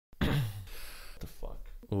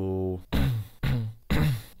Oh.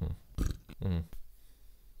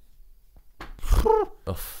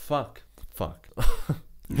 Oh, fuck.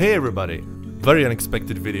 Hey everybody, very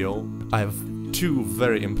unexpected video. I have two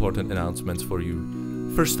very important announcements for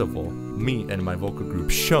you. First of all, me and my vocal group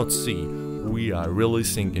Shot C, we are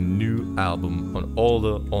releasing a new album on all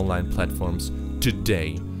the online platforms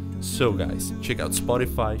today. So guys, check out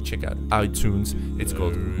Spotify, check out iTunes. It's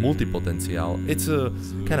called Multipotenciál. It's a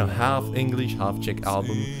kind of half English, half Czech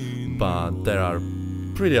album, but there are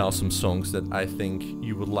pretty awesome songs that I think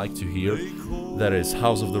you would like to hear. That is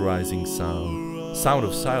House of the Rising Sun, Sound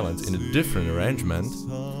of Silence in a different arrangement.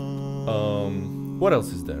 What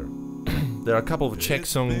else is there? There are a couple of Czech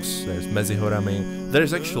songs. There's Mezi horami.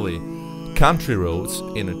 There's actually Country Roads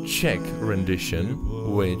in a Czech rendition,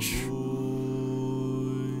 which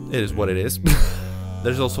it is what it is.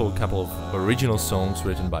 There's also a couple of original songs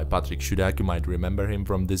written by Patrik Šudák, you might remember him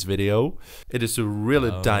from this video. It is a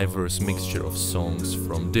really diverse mixture of songs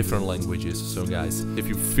from different languages, so guys, if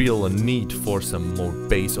you feel a need for some more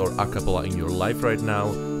bass or a cappella in your life right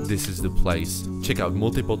now, this is the place. Check out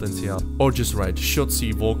Multipotenciál or just write Shot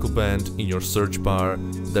C Vocal Band in your search bar.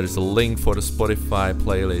 There is a link for the Spotify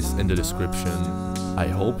playlist in the description. I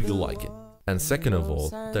hope you like it. And second of all,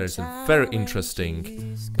 there is a very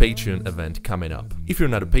interesting Patreon event coming up. If you're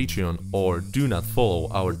not a Patreon or do not follow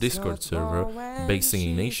our Discord server, Bass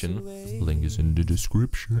Singing Nation, link is in the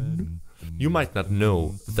description. You might not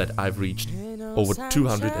know that I've reached over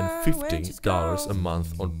 $250 a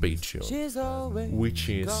month on Patreon, which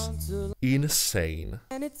is insane.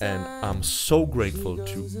 And I'm so grateful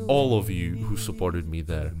to all of you who supported me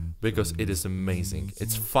there, because it is amazing.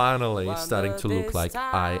 It's finally starting to look like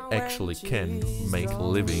I actually can make a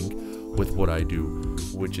living with what I do,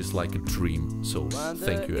 which is like a dream. So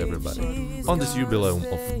thank you everybody. On this jubileum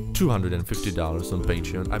of $250 on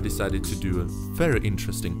Patreon, I've decided to do a very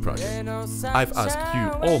interesting project. I've asked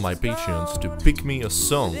you, all my Patreons, to pick me a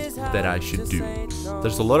song that I should do.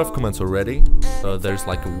 There's a lot of comments already. There's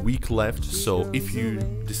like a week left, so if you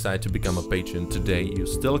decide to become a Patreon today, you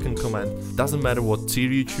still can comment. Doesn't matter what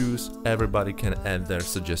tier you choose, everybody can add their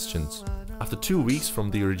suggestions. After 2 weeks from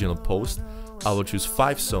the original post, I will choose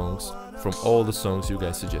 5 songs from all the songs you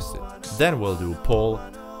guys suggested. Then we'll do a poll,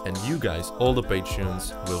 and you guys, all the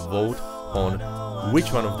Patreons, will vote on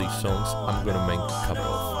which one of these songs I'm gonna make a cover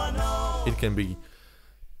of. It can be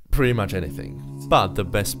pretty much anything. But the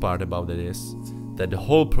best part about it is that the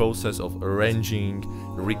whole process of arranging,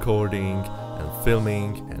 recording, and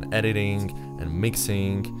filming, and editing, and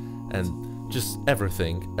mixing, and just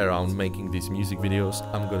everything around making these music videos,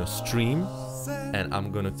 I'm gonna stream. And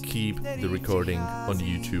I'm gonna keep the recording on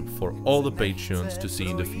YouTube for all the Patreons to see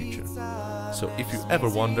in the future. So if you ever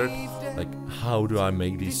wondered, like, how do I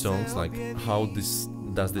make these songs, like how does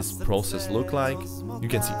this process look like, you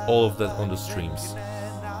can see all of that on the streams.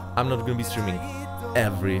 I'm not gonna be streaming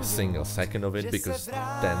every single second of it, because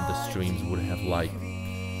then the streams would have like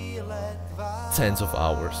tens of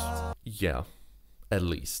hours. Yeah, at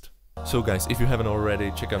least. So guys, if you haven't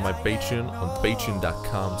already, check out my Patreon on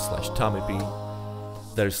patreon.com/TomiP.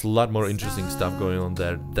 There's a lot more interesting stuff going on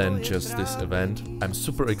there than just this event. I'm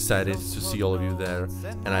super excited to see all of you there,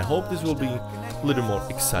 and I hope this will be a little more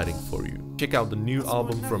exciting for you. Check out the new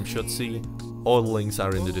album from Shot C. All the links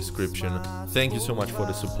are in the description. Thank you so much for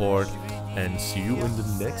the support, and see you in the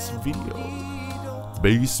next video.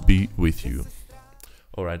 Bass be with you.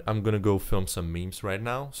 Alright, I'm gonna go film some memes right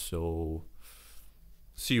now, so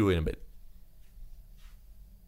see you in a bit.